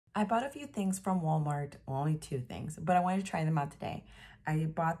I bought a few things from Walmart, well, only 2 things, but I wanted to try them out today. I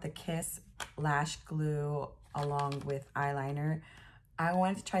bought the Kiss lash glue along with eyeliner. I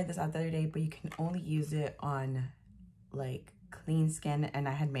wanted to try this out the other day, but you can only use it on like clean skin, and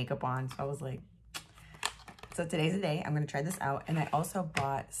I had makeup on, so I was like, so today's the day. I'm gonna try this out. And I also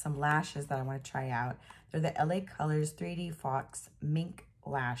bought some lashes that I want to try out. They're the LA Colors 3D Fox mink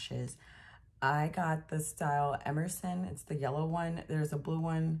lashes. I got the style Emerson. It's the yellow one. There's a blue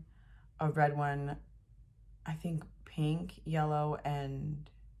one, a red one, I think pink, yellow, and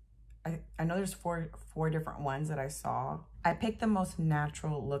I know there's four different ones that I saw. I picked the most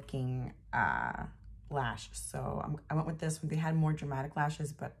natural looking lash, so I went with this one. They had more dramatic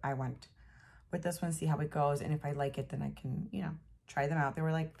lashes, but I went with this one, see how it goes, and if I like it, then I can, you know, try them out. They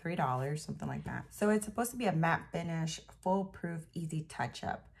were like $3, something like that. So it's supposed to be a matte finish, foolproof, easy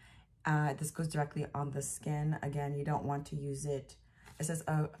touch-up. This goes directly on the skin. Again, you don't want to use it. It says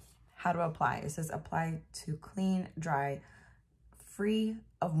how to apply. It says apply to clean, dry, free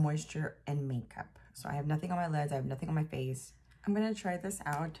of moisture and makeup. So I have nothing on my lids. I have nothing on my face. I'm gonna try this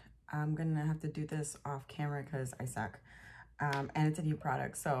out. I'm gonna have to do this off camera because I suck. And it's a new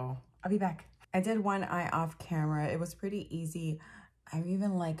product, so I'll be back. I did one eye off camera. It was pretty easy. I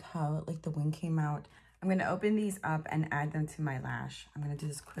even like how like the wing came out. I'm gonna open these up and add them to my lash. I'm gonna do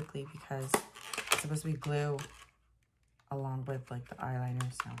this quickly because it's supposed to be glue along with like the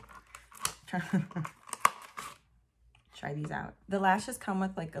eyeliner, so try these out. The lashes come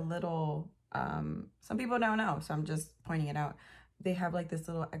with like a little, some people don't know, so I'm just pointing it out. They have like this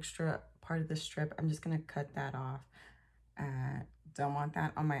little extra part of the strip. I'm just gonna cut that off. Don't want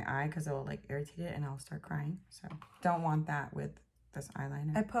that on my eye because it will like irritate it and I'll start crying. So don't want that with this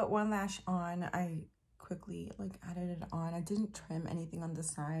eyeliner. I put one lash on. I quickly like added it on. I didn't trim anything on the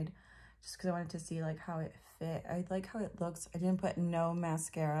side just because I wanted to see like how it fit. I like how it looks. I didn't put no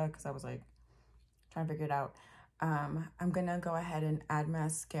mascara because I was like trying to figure it out. I'm gonna go ahead and add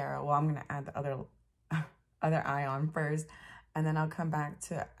mascara. Well, I'm gonna add the other eye on first, and then I'll come back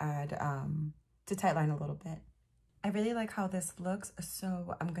to add to tightline a little bit. I really like how this looks,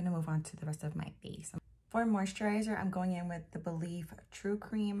 so I'm gonna move on to the rest of my face. For moisturizer, I'm going in with the Believe True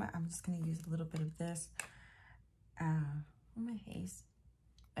Cream. I'm just gonna use a little bit of this on my face.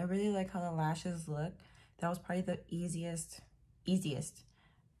 I really like how the lashes look. That was probably the easiest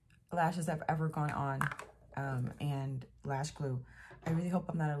lashes I've ever gone on, and lash glue. I really hope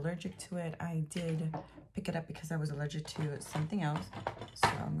I'm not allergic to it. I did pick it up because I was allergic to something else, so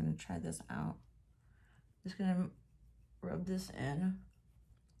I'm gonna try this out. Just gonna rub this in.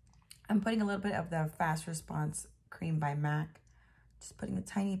 I'm putting a little bit of the Fast Response Cream by MAC. Just putting a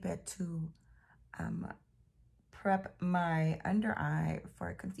tiny bit to prep my under eye for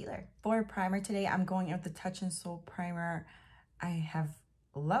a concealer. For primer today, I'm going in with the Touch and Soul primer. I have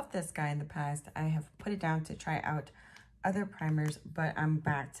loved this guy in the past. I have put it down to try out other primers, but I'm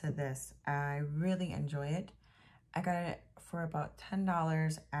back to this. I really enjoy it. I got it for about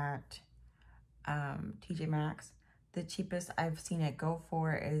 $10 at TJ Maxx. The cheapest I've seen it go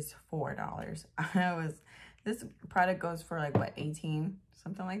for is $4. This product goes for like what, 18,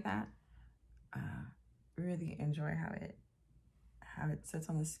 something like that. Really enjoy how it sits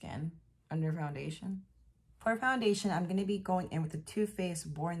on the skin under foundation. For foundation, I'm gonna be going in with the Too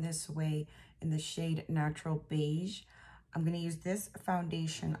Faced Born This Way in the shade Natural Beige. I'm gonna use this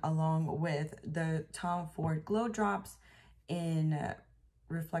foundation along with the Tom Ford Glow Drops in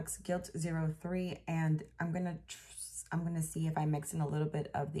Reflex Gilt 03, and I'm gonna see if I mix in a little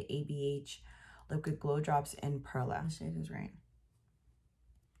bit of the ABH Liquid Glow Drops in Perla. The shade is right.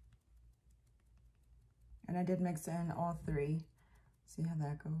 And I did mix in all three. See how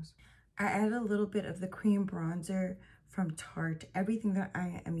that goes. I added a little bit of the cream bronzer from Tarte. Everything that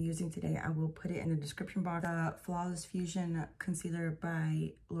I am using today, I will put it in the description box. The Flawless Fusion Concealer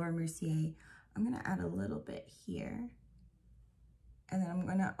by Laura Mercier. I'm gonna add a little bit here. And then I'm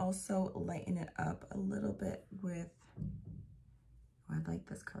gonna also lighten it up a little bit with, oh, I like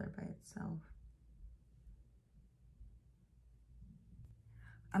this color by itself.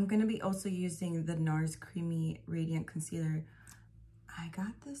 I'm gonna be also using the NARS Creamy Radiant Concealer. I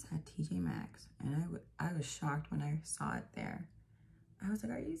got this at TJ Maxx, and I was shocked when I saw it there. I was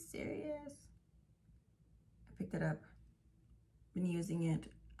like, are you serious? I picked it up, been using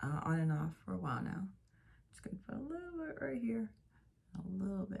it on and off for a while now. Just gonna put a little bit right here, a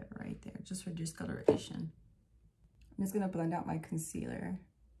little bit right there, just for discoloration. I'm just gonna blend out my concealer.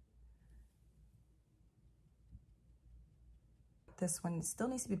 This one still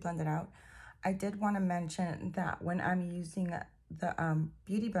needs to be blended out. I did want to mention that when I'm using the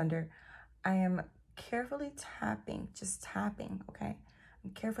Beauty Blender, I am carefully tapping, just tapping, okay?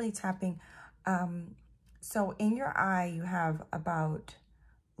 I'm carefully tapping. So in your eye, you have about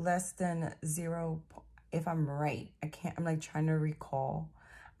less than 0, if I'm right. I'm like trying to recall.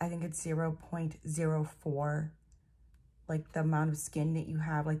 I think it's 0.04, like the amount of skin that you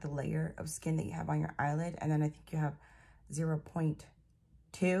have, like the layer of skin that you have on your eyelid. And then I think you have 0.2.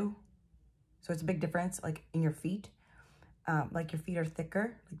 So it's a big difference, like in your feet. Like your feet are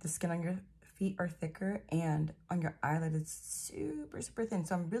thicker, like the skin on your feet are thicker, and on your eyelid it's super, super thin.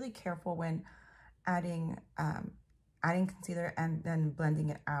 So I'm really careful when adding concealer and then blending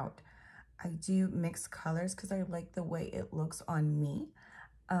it out. I do mix colors because I like the way it looks on me.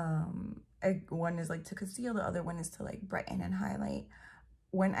 One is like to conceal, the other one is to like brighten and highlight.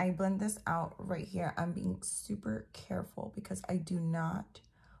 When I blend this out right here, I'm being super careful because I do not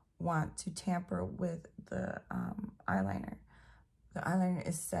want to tamper with the eyeliner. The eyeliner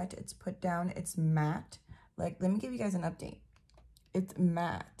is set, it's put down, it's matte. Like, let me give you guys an update. It's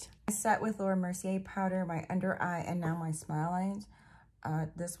matte. I set with Mercier powder, my under eye, and now my smile lines.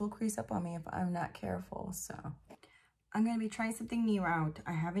 This will crease up on me if I'm not careful, so. I'm gonna be trying something new out.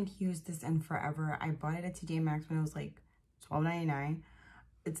 I haven't used this in forever. I bought it at TJ Maxx when it was like $12.99.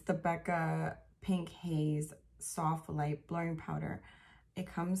 It's the Becca Pink Haze Soft Light Blurring Powder. It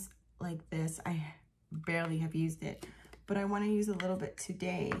comes like this. I barely have used it, but I want to use a little bit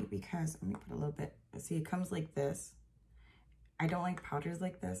today because, let me put a little bit, see, it comes like this. I don't like powders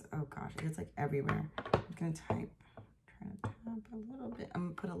like this. Oh gosh, it's like everywhere. I'm gonna try to tap a little bit. I'm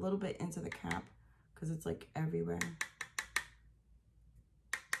gonna put a little bit into the cap because it's like everywhere.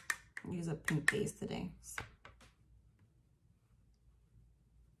 I'll use a pink base today.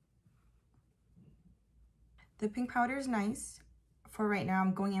 The pink powder is nice. For right now,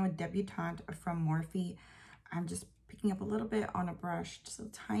 I'm going in with Debutant from Morphe. I'm just picking up a little bit on a brush, just a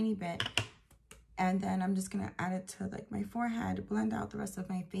tiny bit. And then I'm just gonna add it to like my forehead, blend out the rest of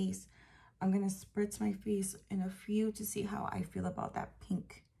my face. I'm gonna spritz my face in a few to see how I feel about that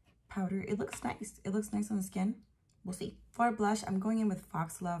pink powder. It looks nice. It looks nice on the skin. We'll see. For blush, I'm going in with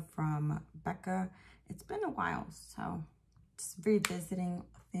Foxglove from Becca. It's been a while, so just revisiting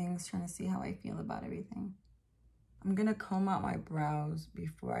things, trying to see how I feel about everything. I'm gonna comb out my brows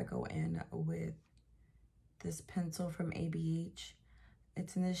before I go in with this pencil from ABH.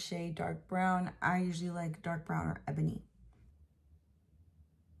 It's in the shade dark brown. I usually like dark brown or ebony.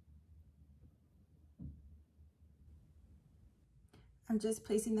 I'm just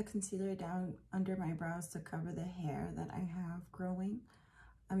placing the concealer down under my brows to cover the hair that I have growing.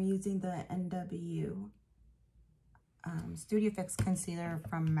 I'm using the NW Studio Fix concealer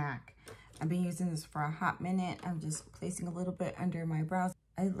from MAC. I've been using this for a hot minute. I'm just placing a little bit under my brows.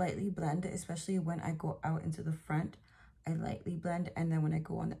 I lightly blend, especially when I go out into the front. I lightly blend, and then when I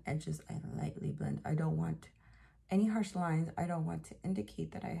go on the edges, I lightly blend. I don't want any harsh lines. I don't want to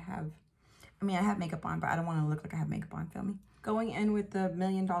indicate that I have, I mean, I have makeup on, but I don't want to look like I have makeup on, feel me? Going in with the $1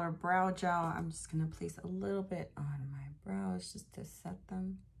 Million Brow Gel, I'm just going to place a little bit on my brows just to set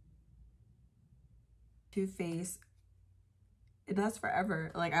them. Too Faced. It lasts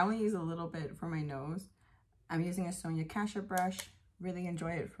forever. Like, I only use a little bit for my nose. I'm using a Sonia Kashia brush. Really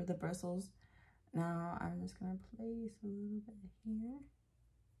enjoy it for the bristles. Now I'm just gonna place a little bit here.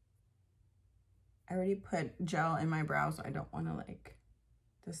 I already put gel in my brow, so I don't want to like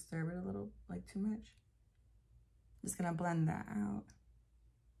disturb it a little, like too much. Just gonna blend that out.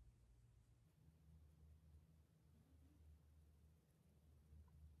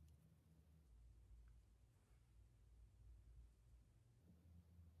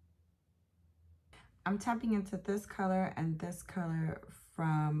 I'm tapping into this color and this color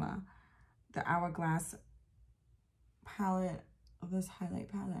from the Hourglass palette, this highlight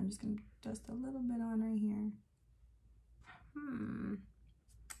palette. I'm just gonna dust a little bit on right here.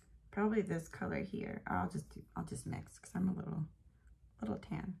 Probably this color here. I'll just mix because I'm a little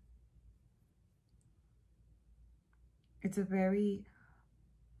tan. It's a very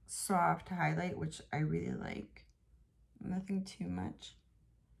soft highlight, which I really like. Nothing too much.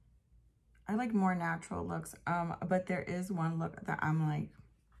 I like more natural looks, but there is one look that I'm like,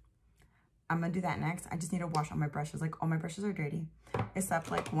 I'm gonna do that next. I just need to wash all my brushes. Like, all my brushes are dirty,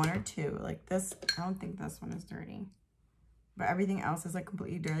 except like one or two. Like this, I don't think this one is dirty, but everything else is like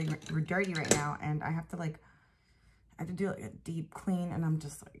completely dirty right now. And I have to do like a deep clean, and I'm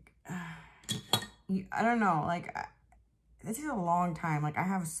just like, I don't know, like, this is a long time. Like, I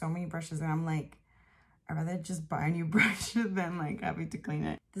have so many brushes, and I'm like, I'd rather just buy a new brush than like having to clean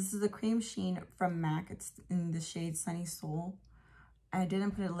it. This is a cream sheen from MAC. It's in the shade Sunny Soul. I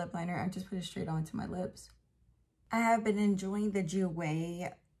didn't put a lip liner. I just put it straight onto my lips. I have been enjoying the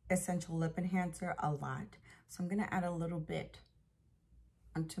Jouer Essential Lip Enhancer a lot. So I'm going to add a little bit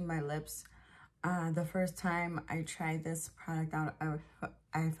onto my lips. The first time I tried this product out,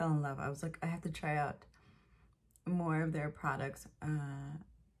 I fell in love. I was like, I have to try out more of their products.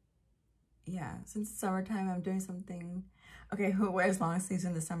 Yeah, since it's summertime, I'm doing something. Okay, who wears long sleeves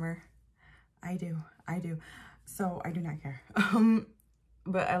in the summer? I do. So I do not care.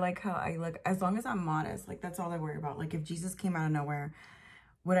 But I like how I look. As long as I'm modest, like that's all I worry about. Like if Jesus came out of nowhere,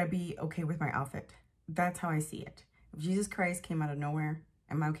 would I be okay with my outfit? That's how I see it. If Jesus Christ came out of nowhere,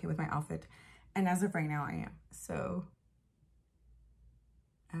 am I okay with my outfit? And as of right now, I am. So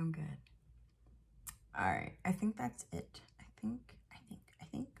I'm good. All right, I think that's it. I think.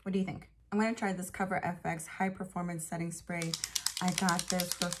 What do you think? I'm gonna try this Cover FX High Performance Setting Spray. I got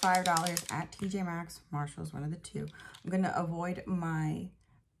this for $5 at TJ Maxx, Marshall's, one of the two. I'm gonna avoid my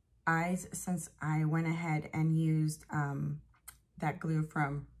eyes since I went ahead and used that glue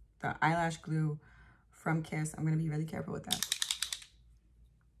from, the eyelash glue from Kiss. I'm gonna be really careful with that.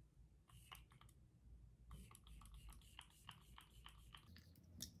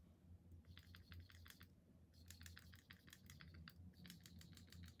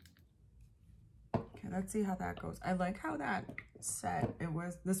 Let's see how that goes. I like how that set, it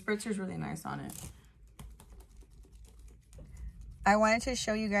was, the spritzer's really nice on it. I wanted to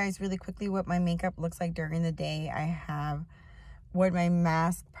show you guys really quickly what my makeup looks like during the day. I have worn my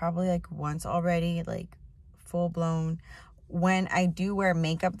mask probably like once already, like full blown. When I do wear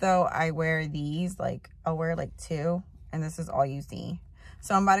makeup though, I wear these, like I'll wear like two, and this is all you see.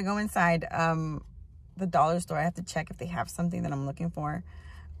 So I'm about to go inside the dollar store. I have to check if they have something that I'm looking for.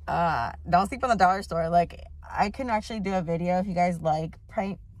 Don't sleep on the dollar store. Like I can actually do a video if you guys like.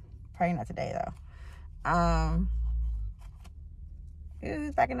 Probably not today though.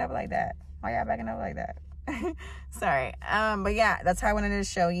 Who's backing up like that? Why y'all backing up like that? Sorry. But yeah, that's how I wanted to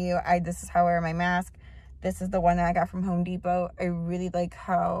show you. This is how I wear my mask. This is the one that I got from Home Depot. I really like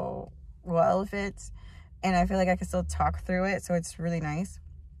how well it fits, and I feel like I can still talk through it, so it's really nice.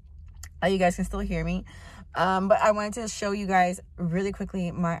 You guys can still hear me. But I wanted to show you guys really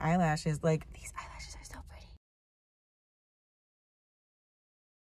quickly my eyelashes. Like, these eyelashes are so